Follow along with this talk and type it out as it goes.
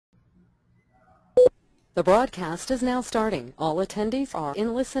The broadcast is now starting. All attendees are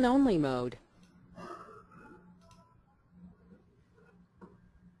in listen-only mode.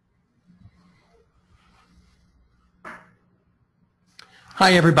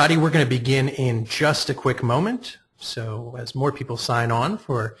 Hi everybody, we're going to begin in just a quick moment. So as more people sign on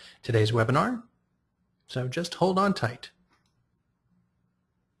for today's webinar, so just hold on tight.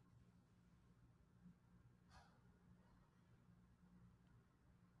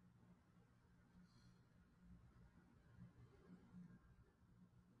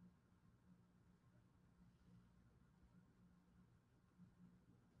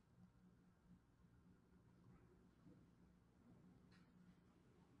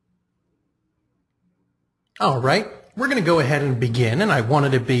 All right, we're going to go ahead and begin, and I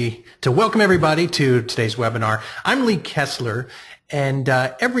wanted to welcome everybody to today's webinar. I'm Lee Kessler, and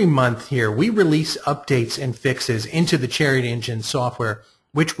every month here we release updates and fixes into the CharityEngine software,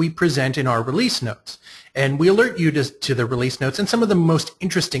 which we present in our release notes. And we alert you to the release notes and some of the most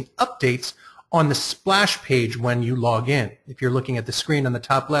interesting updates on the splash page when you log in. If you're looking at the screen on the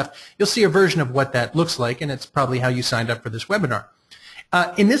top left, you'll see a version of what that looks like, and it's probably how you signed up for this webinar.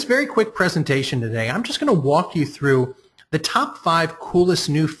 In this very quick presentation today, I'm just going to walk you through the top 5 coolest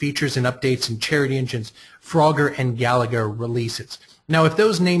new features and updates in CharityEngine's Frogger and Galaga releases. Now, if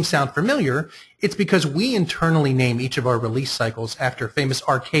those names sound familiar, it's because we internally name each of our release cycles after famous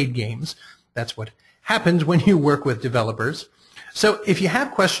arcade games. That's what happens when you work with developers. So if you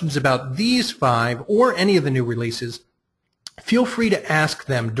have questions about these 5 or any of the new releases, feel free to ask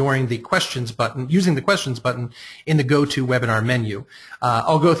them during the questions button, using the questions button in the GoToWebinar menu.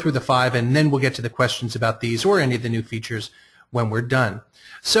 I'll go through the 5 and then we'll get to the questions about these or any of the new features when we're done.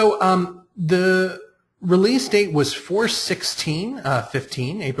 So the release date was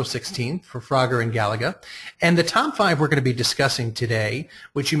 4/16/15, April 16th for Frogger and Galaga. And the top 5 we're going to be discussing today,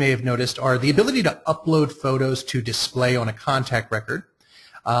 which you may have noticed, are the ability to upload photos to display on a contact record,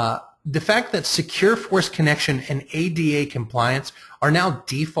 the fact that secure force connection and ADA compliance are now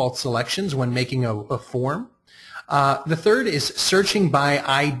default selections when making a form. The third is searching by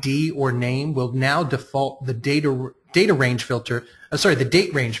ID or name will now default the date range filter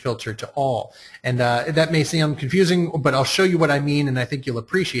to all. And that may sound confusing, but I'll show you what I mean, and I think you'll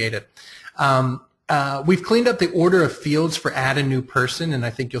appreciate it. We've cleaned up the order of fields for add a new person, and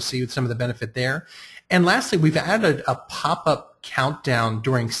I think you'll see some of the benefit there. And lastly, we've added a pop-up countdown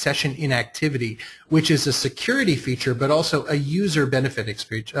during session inactivity, which is a security feature, but also a user benefit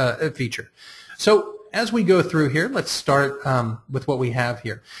feature. So as we go through here, let's start with what we have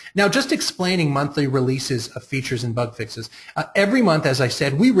here. Now, just explaining monthly releases of features and bug fixes. Every month, as I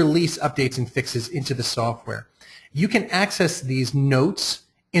said, we release updates and fixes into the software. You can access these notes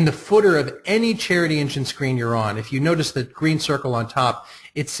in the footer of any CharityEngine screen you're on. If you notice the green circle on top,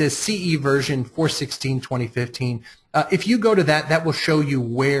 it says CE version 4/16/2015. If you go to that, that will show you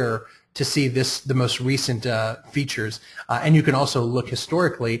where to see the most recent features. And you can also look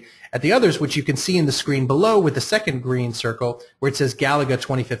historically at the others, which you can see in the screen below with the second green circle where it says Galaga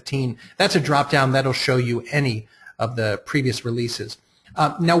 2015. That's a drop-down that'll show you any of the previous releases.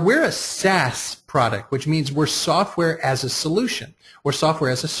 Now, we're a SaaS product, which means we're software as a solution or software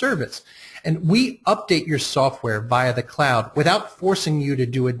as a service. And we update your software via the cloud without forcing you to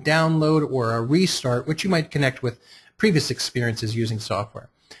do a download or a restart, which you might connect with previous experiences using software.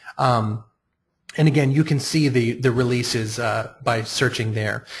 And again, you can see the releases by searching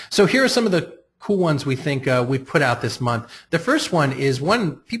there. So here are some of the cool ones we think we've put out this month. The first one is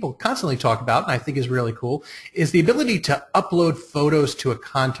one people constantly talk about, and I think is really cool, is the ability to upload photos to a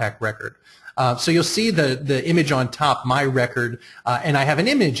contact record. So you'll see the image on top, my record, and I have an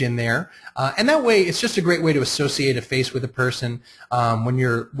image in there, and that way it's just a great way to associate a face with a person.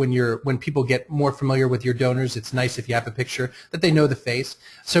 When people get more familiar with your donors, it's nice if you have a picture that they know the face.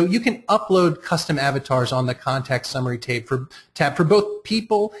 So you can upload custom avatars on the contact summary tab for both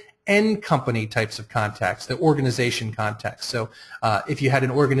people and company types of contacts, the organization contacts. So if you had an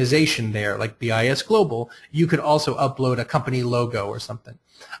organization there, like BIS Global, you could also upload a company logo or something.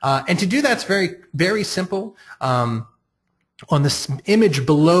 And to do that's very, very simple. On this image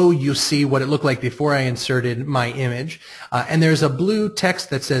below, you see what it looked like before I inserted my image. And there's a blue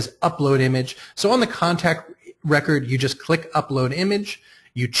text that says Upload Image. So on the contact record, you just click Upload Image.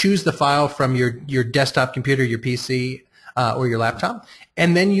 You choose the file from your desktop computer, your PC, or your laptop,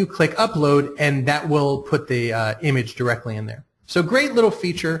 and then you click Upload, and that will put the image directly in there. So great little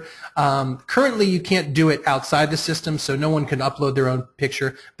feature. Currently, you can't do it outside the system, so no one can upload their own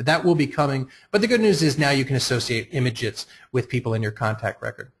picture, but that will be coming. But the good news is now you can associate images with people in your contact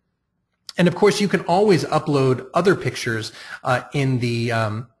record. And of course, you can always upload other pictures in the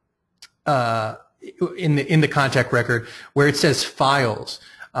in the contact record where it says files.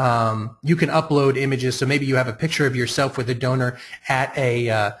 You can upload images. So maybe you have a picture of yourself with a donor at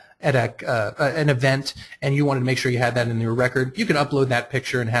an event, and you wanted to make sure you had that in your record. You can upload that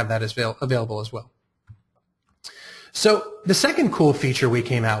picture and have that available as well. So the second cool feature we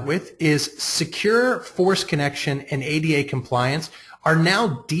came out with is secure force connection and ADA compliance are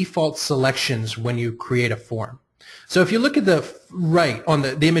now default selections when you create a form. So if you look at the right, on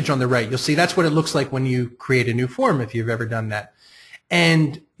the image on the right, you'll see that's what it looks like when you create a new form, if you've ever done that.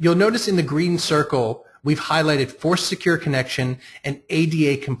 And you'll notice in the green circle, we've highlighted force secure connection and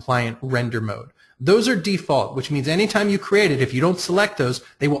ADA compliant render mode. Those are default, which means anytime you create it, if you don't select those,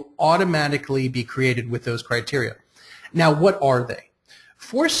 they will automatically be created with those criteria. Now, what are they?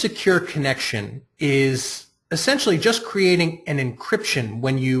 Force secure connection is essentially just creating an encryption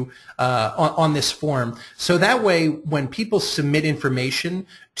when you on this form, so that way when people submit information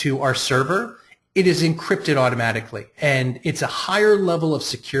to our server, it is encrypted automatically, and it's a higher level of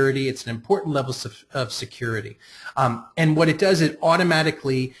security. It's an important level of security, and what it does, it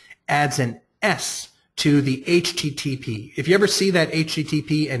automatically adds an S to the HTTP. If you ever see that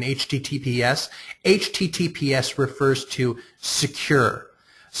HTTP and HTTPS, HTTPS refers to secure.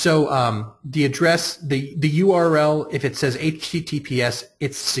 So the address, the URL, if it says HTTPS,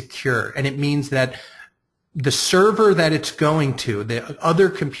 it's secure, and it means that the server that it's going to, the other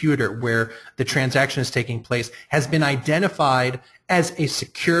computer where the transaction is taking place, has been identified as a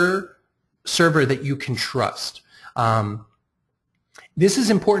secure server that you can trust. This is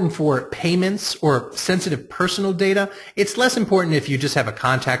important for payments or sensitive personal data. It's less important if you just have a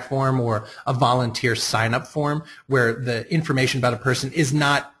contact form or a volunteer sign-up form where the information about a person is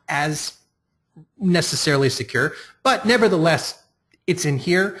not as necessarily secure. But nevertheless, it's in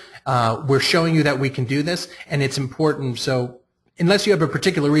here. We're showing you that we can do this, and it's important. So unless you have a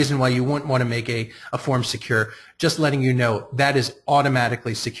particular reason why you wouldn't want to make a form secure, just letting you know that is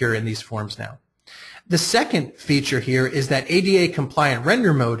automatically secure in these forms now. The second feature here is that ADA compliant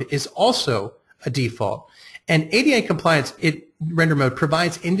render mode is also a default. And ADA compliance render mode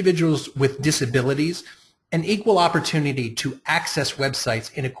provides individuals with disabilities an equal opportunity to access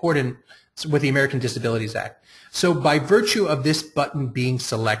websites in accordance with the American Disabilities Act. So by virtue of this button being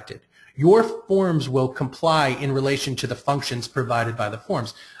selected, your forms will comply in relation to the functions provided by the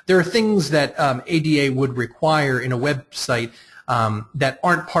forms. There are things that ADA would require in a website that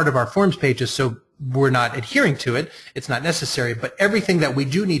aren't part of our forms pages, so we're not adhering to it. It's not necessary, but everything that we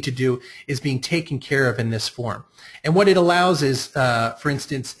do need to do is being taken care of in this form. And what it allows is, for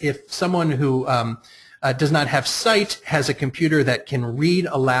instance, if someone who does not have sight has a computer that can read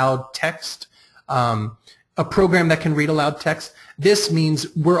aloud text, a program that can read aloud text, this means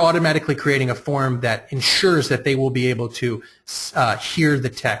we're automatically creating a form that ensures that they will be able to hear the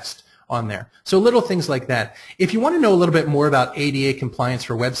text on there. So little things like that. If you want to know a little bit more about ADA compliance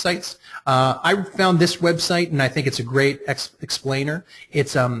for websites, I found this website, and I think it's a great explainer.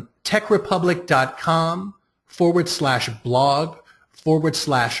 It's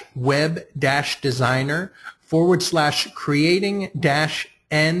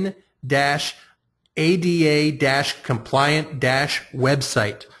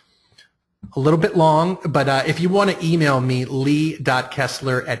A little bit long, but if you want to email me,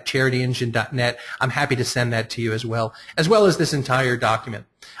 lee.kessler@charityengine.net, I'm happy to send that to you as well as this entire document.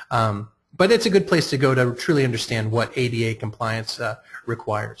 But it's a good place to go to truly understand what ADA compliance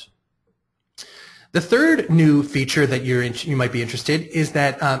requires. The third new feature that you might be interested in is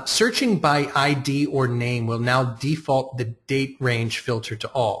that searching by ID or name will now default the date range filter to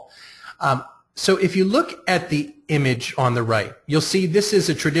all. So if you look at the image on the right, you'll see this is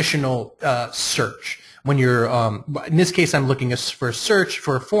a traditional search. When you're, in this case, I'm looking for a search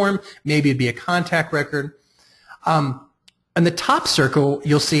for a form. Maybe it'd be a contact record. In the top circle,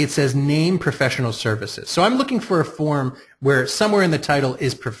 you'll see it says name professional services. So I'm looking for a form where somewhere in the title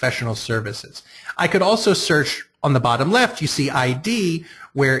is professional services. I could also search on the bottom left. You see ID,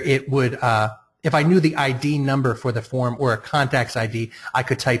 where it would, if I knew the ID number for the form or a contact's ID, I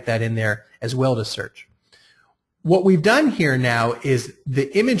could type that in there as well to search. What we've done here now is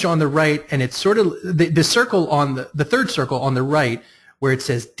the image on the right, and it's sort of the circle on the third circle on the right where it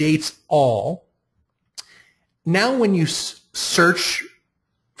says dates all. Now when you search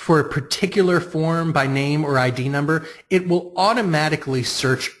for a particular form by name or ID number, it will automatically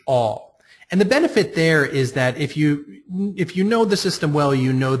search all. And the benefit there is that if you know the system well,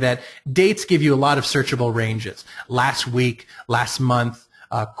 you know that dates give you a lot of searchable ranges. Last week, last month,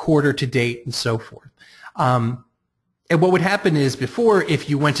 quarter to date, and so forth. And what would happen is before, if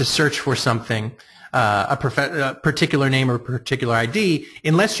you went to search for something, a particular name or a particular ID,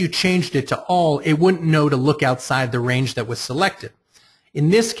 unless you changed it to all, it wouldn't know to look outside the range that was selected. In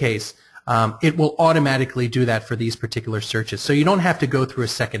this case, it will automatically do that for these particular searches, so you don't have to go through a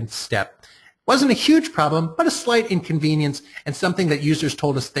second step. Wasn't a huge problem, but a slight inconvenience and something that users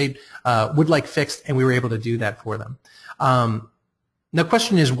told us they would like fixed, and we were able to do that for them. The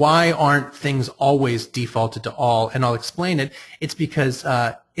question is, why aren't things always defaulted to all? And I'll explain it. It's because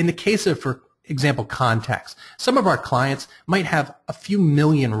in the case of, for example, contacts, some of our clients might have a few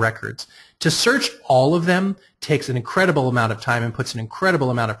million records. To search all of them takes an incredible amount of time and puts an incredible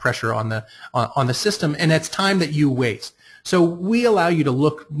amount of pressure on the system, and that's time that you waste. So we allow you to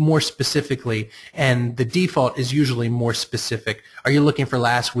look more specifically, and the default is usually more specific. Are you looking for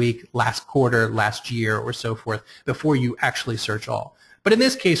last week, last quarter, last year, or so forth, before you actually search all? But in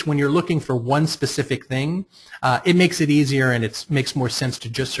this case, when you're looking for one specific thing, it makes it easier and it makes more sense to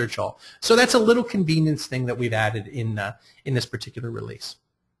just search all. So that's a little convenience thing that we've added in this particular release.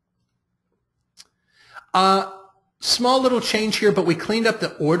 Small little change here, but we cleaned up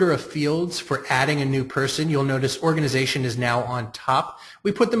the order of fields for adding a new person. You'll notice organization is now on top.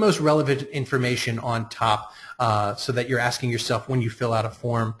 We put the most relevant information on top so that you're asking yourself when you fill out a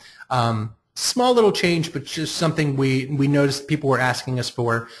form. Small little change, but just something we noticed people were asking us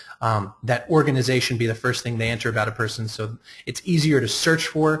for, that organization be the first thing they enter about a person, so it's easier to search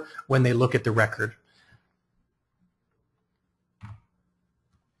for when they look at the record.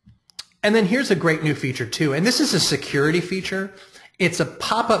 And then here's a great new feature too, and this is a security feature. It's a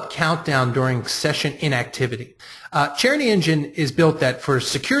pop-up countdown during session inactivity. CharityEngine is built that for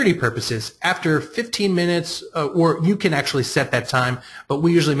security purposes, after 15 minutes, or you can actually set that time, but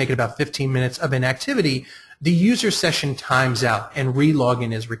we usually make it about 15 minutes of inactivity, the user session times out and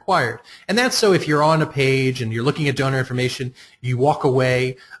re-login is required. And that's so if you're on a page and you're looking at donor information, you walk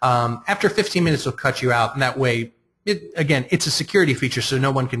away, after 15 minutes it'll cut you out, and that way, again, it's a security feature, so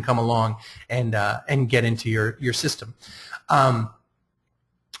no one can come along and get into your system.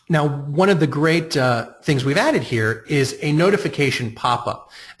 Now, one of the great things we've added here is a notification pop-up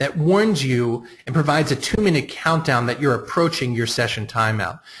that warns you and provides a 2-minute countdown that you're approaching your session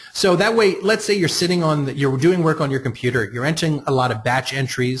timeout. So that way, let's say you're sitting you're doing work on your computer, you're entering a lot of batch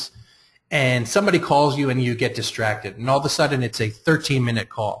entries, and somebody calls you and you get distracted, and all of a sudden it's a 13-minute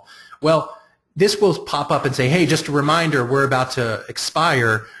call. Well, this will pop up and say, hey, just a reminder, we're about to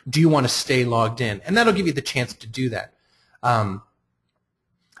expire. Do you want to stay logged in? And that'll give you the chance to do that.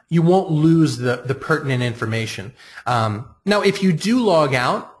 You won't lose the pertinent information. Now, if you do log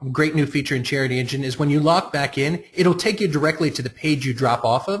out, great new feature in CharityEngine is when you log back in, it'll take you directly to the page you drop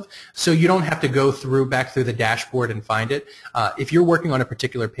off of, so you don't have to go back through the dashboard and find it. If you're working on a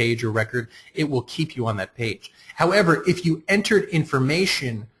particular page or record, it will keep you on that page. However, if you entered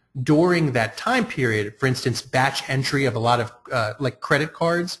information during that time period, for instance, batch entry of a lot of like credit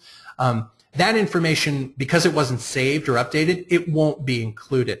cards, that information, because it wasn't saved or updated, it won't be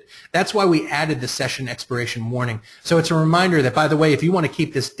included. That's why we added the session expiration warning. So it's a reminder that, by the way, if you want to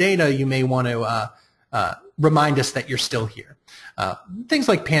keep this data, you may want to remind us that you're still here. Things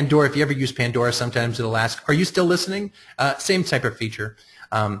like Pandora, if you ever use Pandora, sometimes it'll ask, are you still listening? Same type of feature,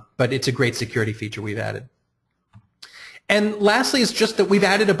 but it's a great security feature we've added. And lastly, it's just that we've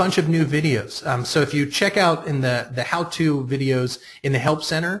added a bunch of new videos. So if you check out in the how-to videos in the Help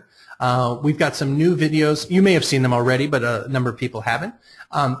Center, we've got some new videos. You may have seen them already, but a number of people haven't.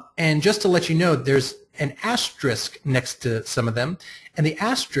 And just to let you know, there's an asterisk next to some of them, and the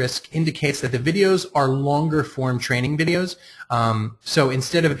asterisk indicates that the videos are longer form training videos. So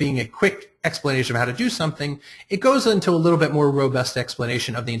instead of it being a quick explanation of how to do something, it goes into a little bit more robust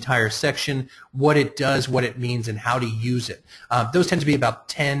explanation of the entire section, what it does, what it means, and how to use it. Those tend to be about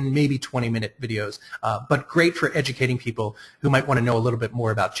 10, maybe 20-minute videos, but great for educating people who might want to know a little bit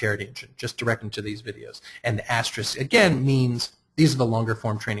more about CharityEngine. Just direct them to these videos. And the asterisk, again, means these are the longer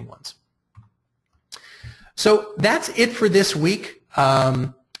form training ones. So that's it for this week.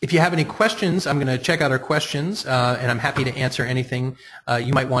 If you have any questions, I'm going to check out our questions, and I'm happy to answer anything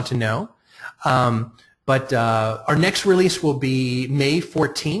you might want to know. But our next release will be May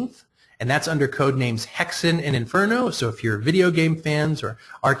 14th, and that's under code names Hexen and Inferno. So if you're video game fans or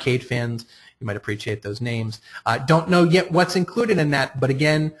arcade fans, you might appreciate those names. Don't know yet what's included in that, but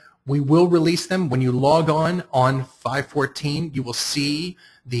again, we will release them. When you log on 5/14, you will see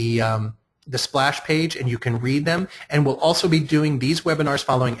the splash page, and you can read them. And we'll also be doing these webinars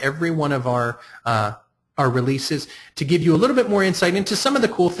following every one of our our releases to give you a little bit more insight into some of the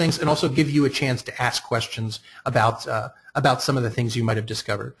cool things and also give you a chance to ask questions about some of the things you might have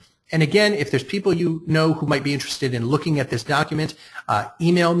discovered. And again, if there's people you know who might be interested in looking at this document,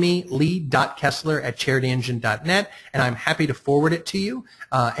 email me, lee.kessler@charityengine.net, and I'm happy to forward it to you,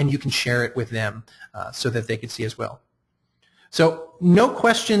 and you can share it with them so that they can see as well. So no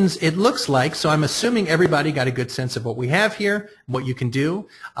questions, it looks like, so I'm assuming everybody got a good sense of what we have here, what you can do.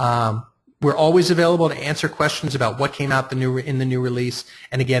 We're always available to answer questions about what came out in the new release.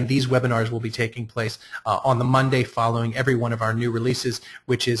 And again, these webinars will be taking place on the Monday following every one of our new releases,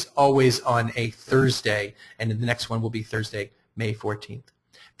 which is always on a Thursday. And the next one will be Thursday, May 14th.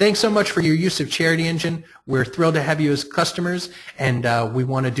 Thanks so much for your use of CharityEngine. We're thrilled to have you as customers, and we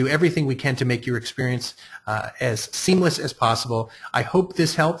want to do everything we can to make your experience as seamless as possible. I hope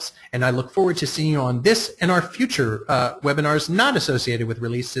this helps, and I look forward to seeing you on this and our future webinars not associated with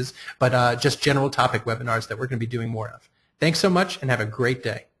releases, but just general topic webinars that we're going to be doing more of. Thanks so much, and have a great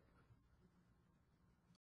day.